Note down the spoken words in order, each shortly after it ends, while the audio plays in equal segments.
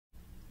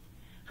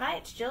Hi,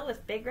 it's Jill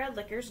with Big Red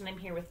Liquors, and I'm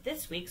here with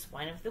this week's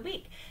Wine of the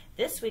Week.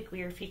 This week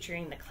we are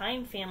featuring the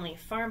Cline Family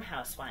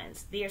Farmhouse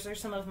Wines. These are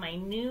some of my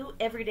new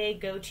everyday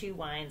go-to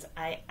wines.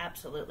 I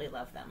absolutely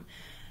love them.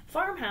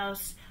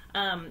 Farmhouse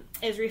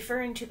is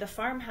referring to the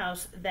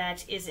farmhouse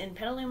that is in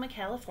Petaluma,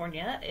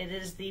 California. It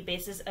is the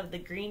basis of the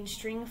Green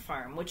String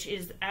Farm, which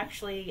is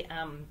actually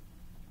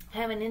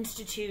have an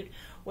institute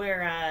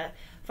where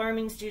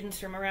farming students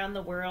from around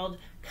the world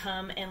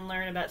come and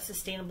learn about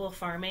sustainable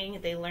farming.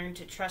 They learn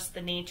to trust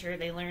the nature.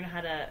 They learn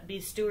how to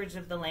be stewards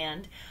of the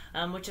land,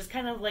 which is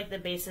kind of like the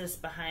basis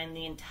behind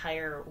the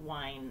entire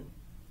wine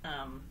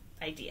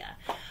idea.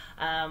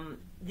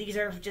 These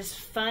are just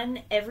fun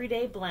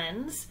everyday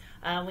blends.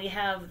 We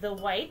have the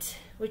white,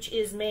 which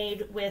is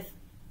made with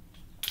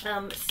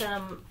there's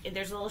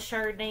a little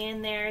Chardonnay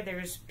in there,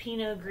 there's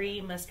Pinot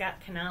Gris,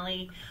 Muscat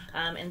Canali,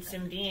 and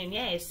some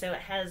Viognier, so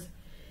it has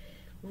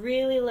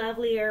really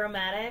lovely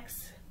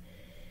aromatics,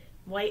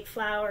 white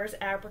flowers,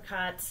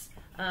 apricots,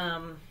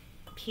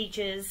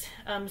 peaches.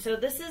 So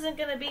this isn't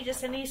going to be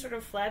just any sort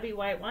of flabby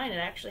white wine. It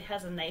actually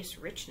has a nice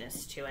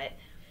richness to it.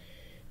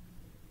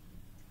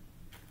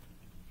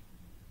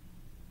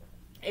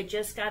 It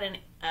just got an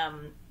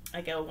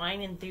like a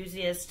wine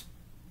enthusiast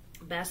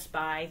Best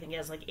Buy. I think it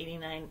has like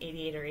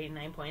 88 or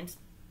 89 points.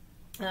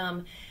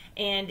 And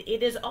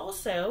it is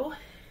also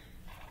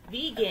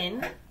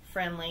vegan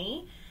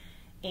friendly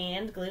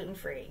and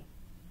gluten-free.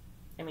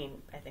 I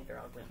mean, I think they're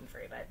all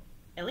gluten-free, but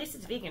at least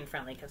it's vegan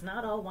friendly because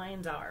not all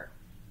wines are.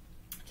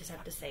 Just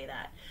have to say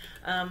that.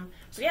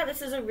 So yeah,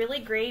 this is a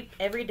really great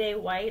everyday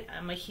white.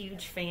 I'm a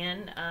huge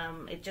fan.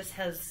 It just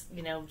has,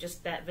 you know,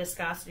 just that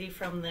viscosity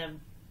from the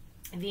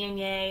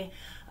Viognier,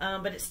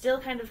 but it's still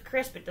kind of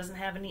crisp. It doesn't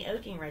have any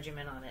oaking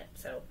regimen on it,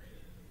 so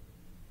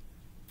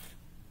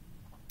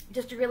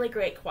just a really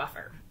great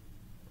coiffer.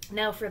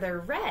 Now for the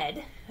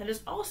red, that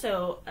is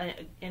also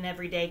an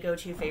everyday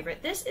go-to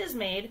favorite. This is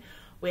made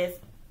with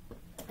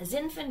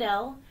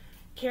Zinfandel,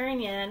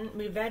 Carignan,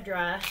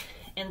 Mourvedre,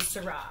 and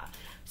Syrah.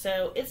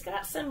 So it's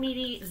got some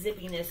meaty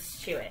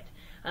zippiness to it.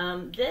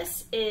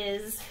 This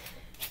is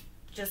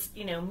just,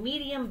 you know,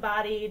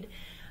 medium-bodied.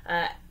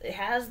 It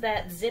has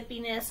that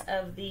zippiness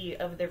of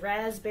the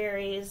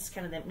raspberries,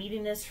 kind of that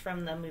meatiness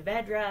from the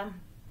Mourvedre,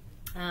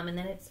 and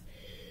then it's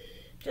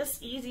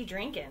just easy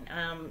drinking.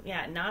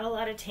 Yeah, not a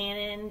lot of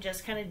tannin,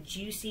 just kind of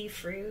juicy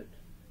fruit.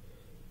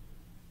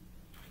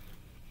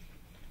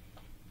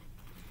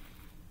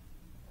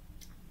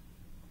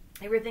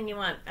 Everything you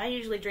want. I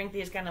usually drink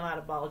these kind of out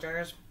of ball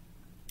jars,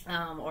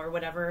 or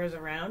whatever is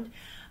around,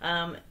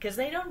 because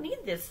they don't need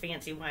this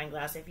fancy wine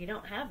glass if you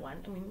don't have one.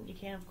 I mean, you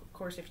can, of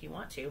course, if you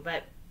want to,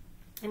 but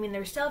I mean,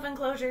 they're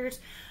self-enclosures,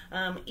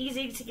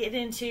 easy to get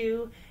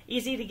into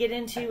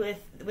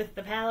with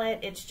the palate.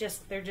 It's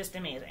just, they're just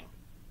amazing.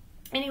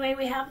 Anyway,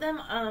 we have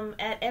them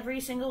at every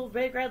single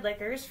Big Red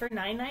Liquors for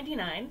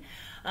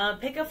 $9.99.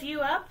 Pick a few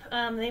up.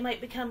 They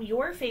might become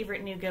your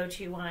favorite new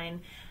go-to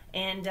wine,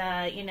 and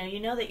you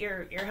know that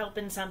you're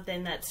helping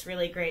something that's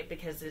really great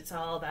because it's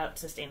all about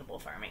sustainable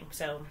farming.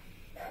 So,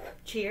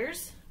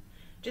 cheers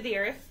to the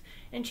earth,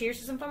 and cheers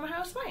to some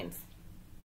Farmhouse wines.